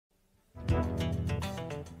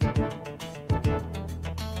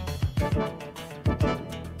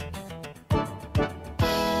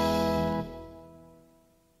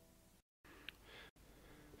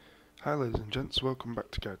Hi ladies and gents, welcome back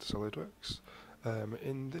to Guide to Solidworks.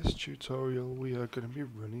 In this tutorial we are going to be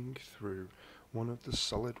running through one of the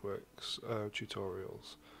Solidworks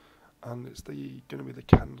tutorials, and it's going to be the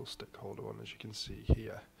candlestick holder one, as you can see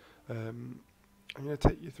here. I'm going to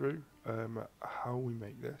take you through how we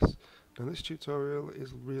make this. Now this tutorial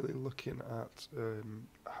is really looking at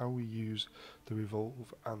how we use the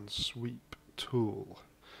Revolve and Sweep tool.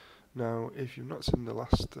 Now, if you've not seen the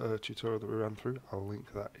last tutorial that we ran through, I'll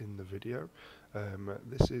link that in the video. In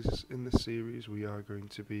this series we are going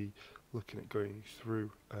to be looking at going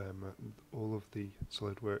through all of the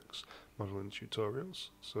SolidWorks modeling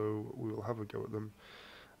tutorials. So we will have a go at them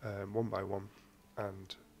one by one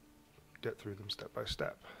and get through them step by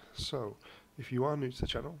step. So if you are new to the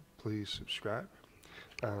channel, please subscribe.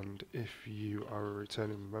 And if you are a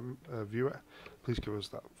returning viewer, please give us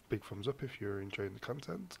that big thumbs up if you're enjoying the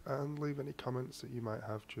content, and leave any comments that you might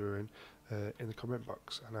have during in the comment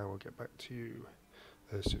box, and I will get back to you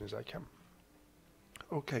as soon as I can.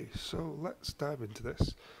 Okay, so let's dive into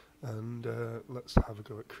this, and let's have a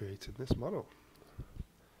go at creating this model.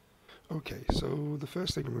 Okay, so the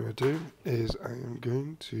first thing I'm going to do is I am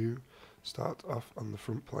going to start off on the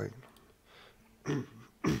front plane.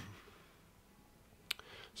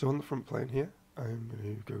 So on the front plane here, I'm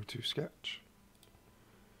going to go to Sketch,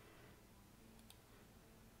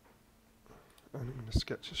 and I'm going to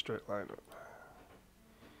sketch a straight line up.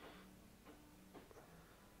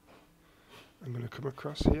 I'm going to come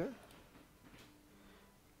across here,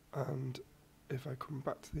 and if I come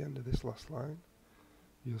back to the end of this last line,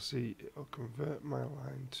 you'll see it'll convert my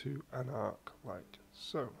line to an arc like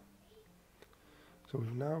so. So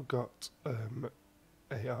we've now got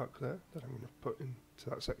a arc there that I'm going to put into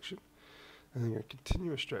that section, and then I'm going to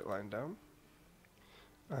continue a straight line down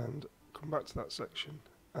and come back to that section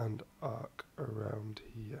and arc around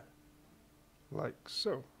here like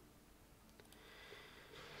so.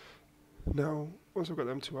 Now once I've got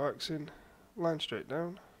them two arcs in, line straight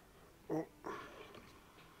down.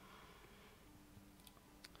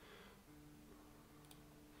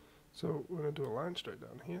 So we're going to do a line straight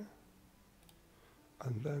down here,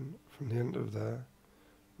 and then from the end of there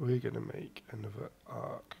we're going to make another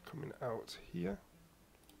arc coming out here,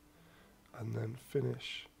 and then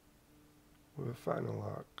finish with a final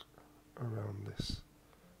arc around this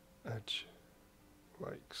edge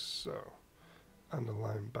like so, and a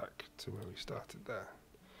line back to where we started there.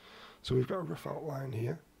 So we've got a rough outline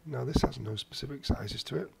here. Now this has no specific sizes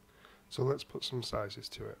to it, so let's put some sizes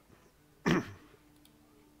to it.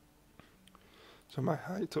 So my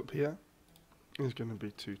height up here is going to be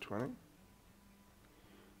 220.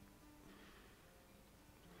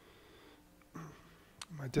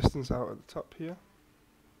 My distance out at the top here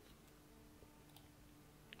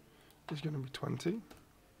is going to be 20.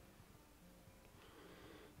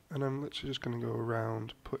 And I'm literally just going to go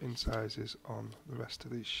around putting sizes on the rest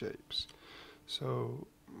of these shapes. So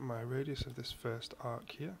my radius of this first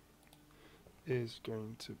arc here is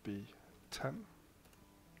going to be 10.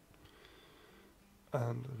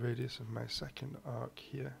 And the radius of my second arc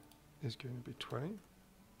here is going to be 20.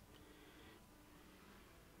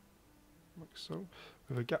 Like so,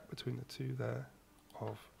 with a gap between the two there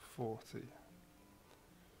of 40.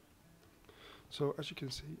 So as you can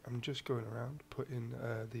see, I'm just going around putting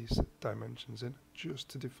these dimensions in just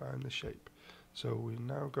to define the shape. So we're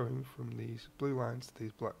now going from these blue lines to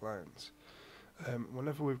these black lines.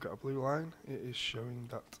 Whenever we've got a blue line, it is showing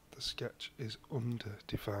that the sketch is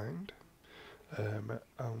underdefined. And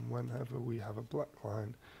whenever we have a black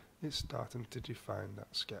line, it's starting to define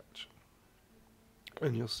that sketch.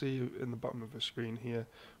 And you'll see in the bottom of the screen here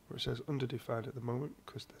where it says underdefined at the moment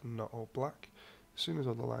because they're not all black. As soon as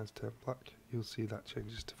all the lines turn black, you'll see that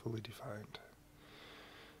changes to fully defined.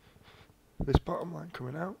 This bottom line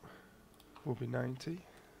coming out will be 90,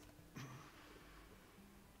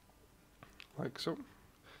 like so,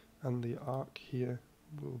 and the arc here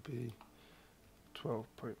will be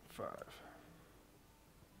 12.5,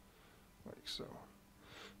 like so.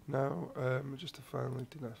 Now, just to finally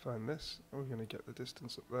define this, we're going to get the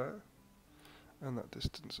distance up there, and that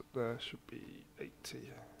distance up there should be 80,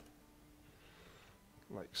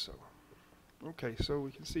 like so. Okay, so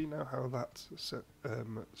we can see now how that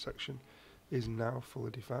section is now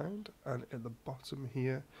fully defined, and at the bottom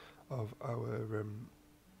here of our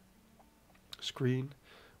screen,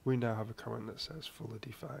 we now have a comment that says fully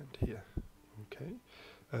defined here. Okay.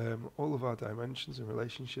 All of our dimensions and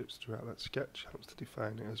relationships throughout that sketch helps to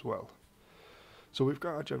define it as well. So we've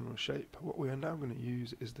got our general shape. What we are now going to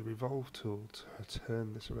use is the Revolve tool to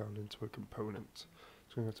turn this around into a component.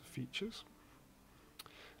 So we're going to go to Features.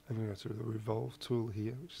 I'm going to go to the Revolve tool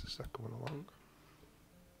here, which is the second one along.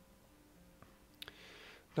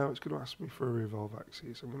 Now it's going to ask me for a revolve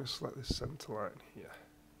axis. I'm going to select this centre line here.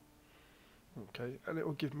 Okay, and it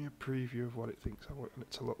will give me a preview of what it thinks I want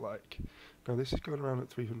it to look like. Now this is going around at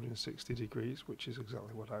 360 degrees, which is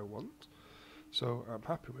exactly what I want. So I'm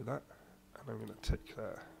happy with that, and I'm going to tick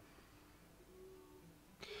there.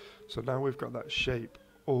 So now we've got that shape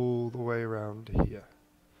all the way around here.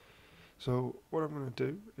 So what I'm going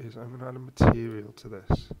to do is I'm going to add a material to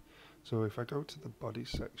this. So if I go to the body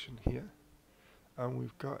section here, and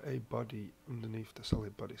we've got a body underneath the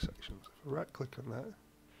solid body section. So if I right click on there,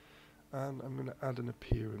 and I'm going to add an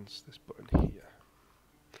appearance, this button here.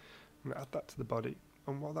 I'm going to add that to the body,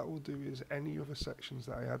 and what that will do is any other sections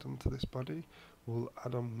that I add onto this body will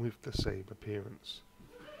add on with the same appearance.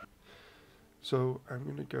 So I'm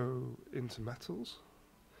going to go into metals,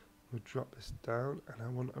 we'll drop this down, and I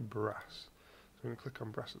want a brass. So I'm going to click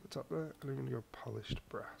on brass at the top there, and I'm going to go polished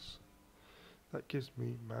brass. That gives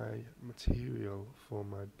me my material for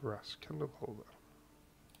my brass candle holder.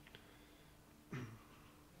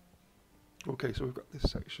 Okay, so we've got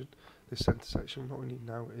this section, this centre section. What we need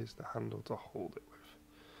now is the handle to hold it with.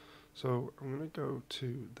 So I'm going to go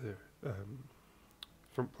to the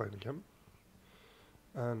front plane again,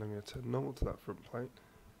 and I'm going to turn normal to that front plane,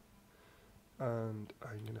 and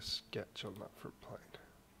I'm going to sketch on that front plane.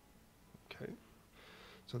 Okay,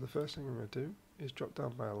 so the first thing I'm going to do is drop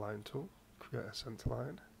down my align tool, create a centre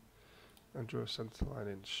line, and draw a centre line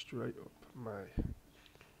in straight up my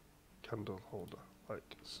candle holder,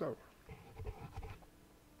 like so.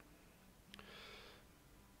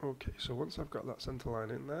 Okay, so once I've got that centre line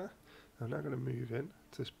in there, I'm now going to move in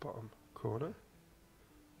to this bottom corner,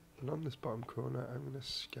 and on this bottom corner I'm going to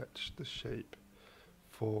sketch the shape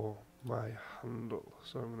for my handle.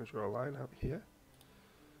 So I'm going to draw a line out here,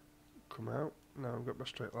 come out, now I've got my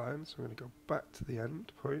straight line, so I'm going to go back to the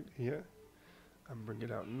end point here, and bring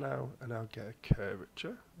it out now, and I'll get a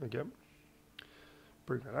curvature again.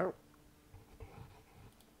 Bring that out,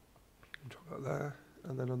 drop that there,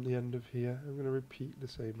 and then on the end of here I'm going to repeat the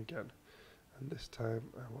same again, and this time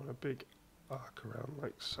I want a big arc around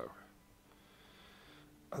like so,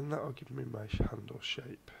 and that will give me my handle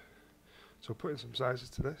shape. So putting some sizes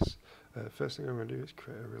to this, first thing I'm going to do is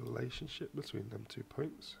create a relationship between them 2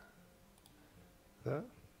 points there,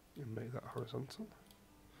 and make that horizontal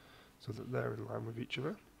so that they're in line with each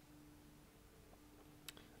other.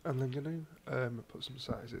 And then going to put some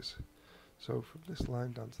sizes. So from this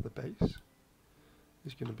line down to the base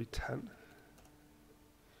is going to be 10.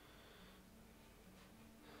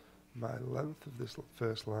 My length of this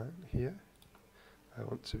first line here, I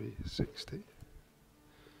want to be 60.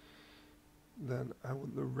 Then I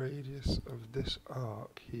want the radius of this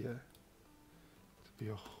arc here to be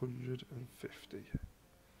 150,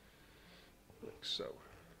 like so.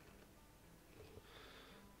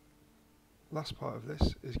 Last part of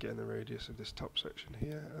this is getting the radius of this top section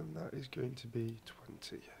here, and that is going to be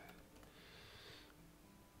 20.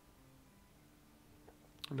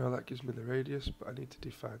 Now that gives me the radius, but I need to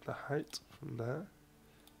define the height from there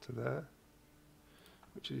to there,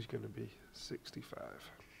 which is going to be 65.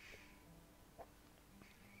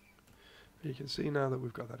 You can see now that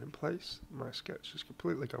we've got that in place, my sketch has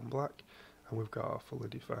completely gone black, and we've got our fully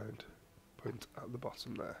defined point at the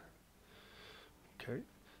bottom there. Okay,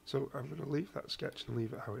 so I'm going to leave that sketch and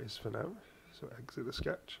leave it how it is for now. So exit the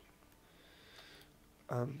sketch,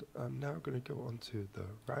 and I'm now going to go onto the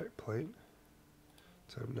right plane,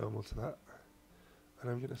 turn normal to that, and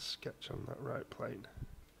I'm going to sketch on that right plane.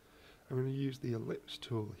 I'm going to use the ellipse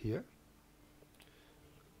tool here,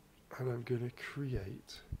 and I'm going to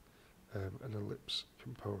create an ellipse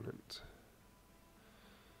component.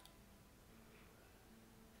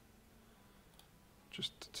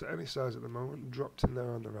 Just to any size at the moment, dropped in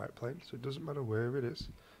there on the right plane, so it doesn't matter where it is.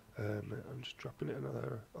 I'm just dropping it in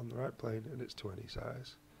there on the right plane, and it's to any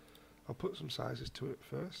size. I'll put some sizes to it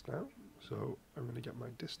first now. So I'm going to get my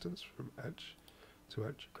distance from edge to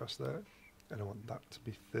edge across there, and I want that to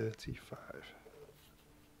be 35.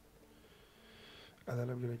 And then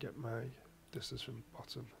I'm going to get my distance from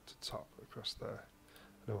bottom to top across there,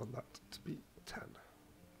 and I want that to be 10.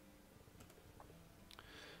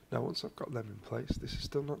 Now once I've got them in place, this is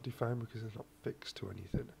still not defined because it's not fixed to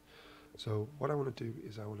anything. So what I want to do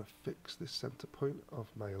is I want to fix this center point of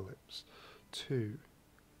my ellipse to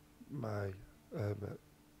my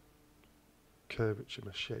curvature,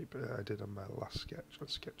 my shape I did on my last sketch, on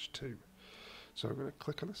sketch 2. So I'm going to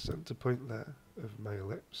click on the center point there of my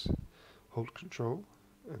ellipse, hold Control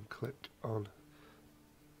and click on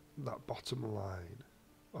that bottom line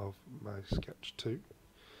of my sketch 2,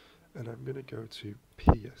 and I'm going to go to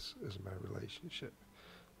Pierce as my relationship,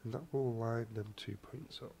 and that will line them 2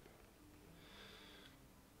 points up.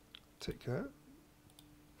 tick there.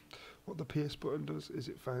 What the pierce button does is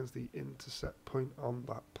it finds the intercept point on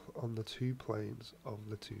on the two planes of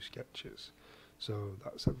the two sketches. So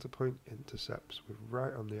that center point intercepts with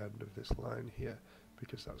right on the end of this line here,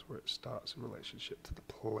 because that's where it starts in relationship to the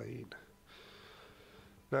plane.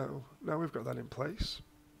 Now we've got that in place.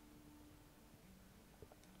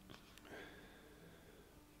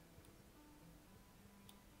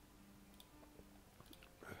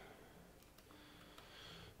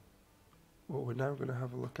 What we're now going to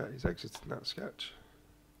have a look at is exiting that sketch,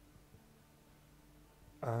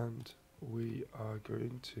 and we are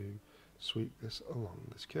going to sweep this along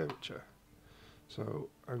this curvature. So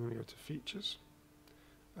I'm going to go to Features,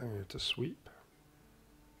 I'm going to Sweep,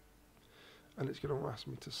 and it's going to ask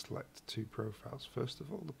me to select two profiles. First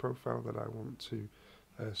of all, the profile that I want to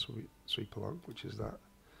sweep along, which is that,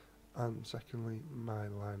 and secondly, my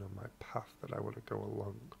line on my path that I want to go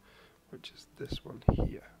along, which is this one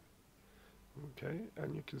here. Okay,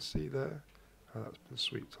 and you can see there how that's been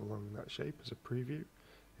swept along that shape as a preview.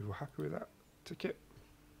 If we're happy with that, tick it.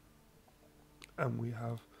 And we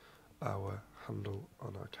have our handle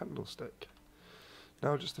on our candlestick.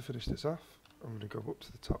 Now, just to finish this off, I'm going to go up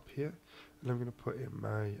to the top here, and I'm going to put in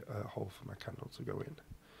my hole for my candle to go in.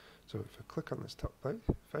 So if I click on this top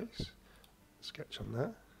face, sketch on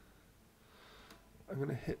there, I'm going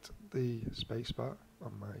to hit the spacebar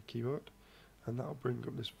on my keyboard, and that'll bring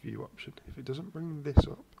up this view option. If it doesn't bring this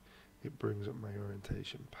up, it brings up my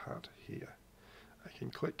orientation pad here. I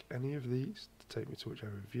can click any of these to take me to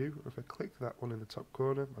whichever view. If I click that one in the top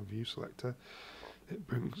corner, my view selector, it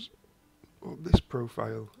brings up this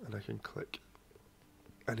profile, and I can click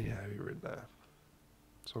any area in there.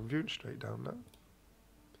 So I'm viewing straight down now.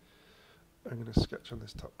 I'm going to sketch on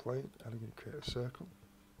this top plane, and I'm going to create a circle,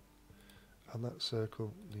 and that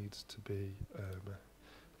circle needs to be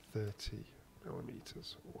 30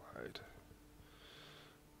 millimeters wide,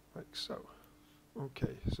 like so.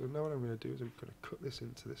 Okay, so now what I'm going to do is I'm going to cut this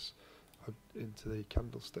into the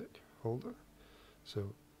candlestick holder.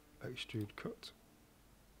 So extrude cut.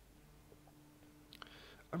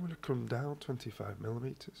 I'm going to come down 25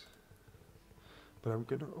 millimeters, but I'm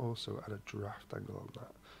going to also add a draft angle on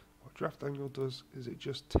that. What draft angle does is it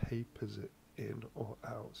just tapers it in or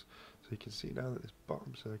out. So you can see now that this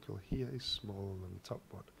bottom circle here is smaller than the top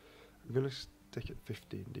one. I'm going to stick it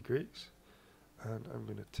 15 degrees, and I'm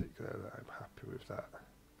going to tick there that I'm happy with that.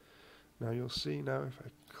 Now you'll see now if I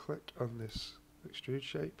click on this extrude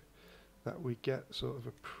shape that we get sort of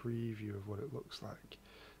a preview of what it looks like.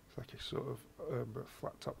 It's like a sort of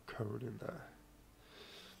flat top cone in there.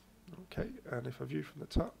 Okay, and if I view from the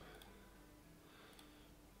top,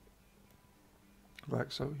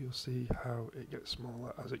 like so, you'll see how it gets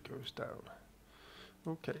smaller as it goes down.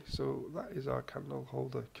 Okay, so that is our candle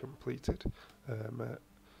holder completed.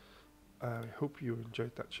 I hope you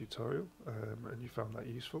enjoyed that tutorial and you found that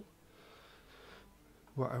useful.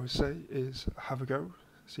 What I would say is have a go,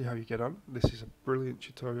 see how you get on. This is a brilliant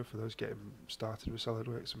tutorial for those getting started with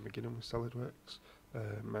Solidworks and beginning with Solidworks.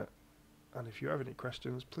 And if you have any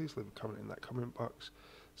questions, please leave a comment in that comment box.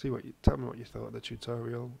 Tell me what you thought of the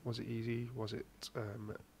tutorial. Was it easy? Was it?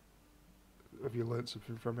 Have you learned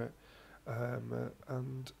something from it?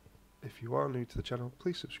 And if you are new to the channel,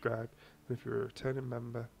 please subscribe. And if you're a returning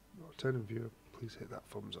member or returning viewer, please hit that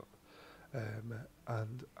thumbs up.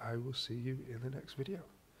 And I will see you in the next video.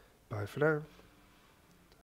 Bye for now.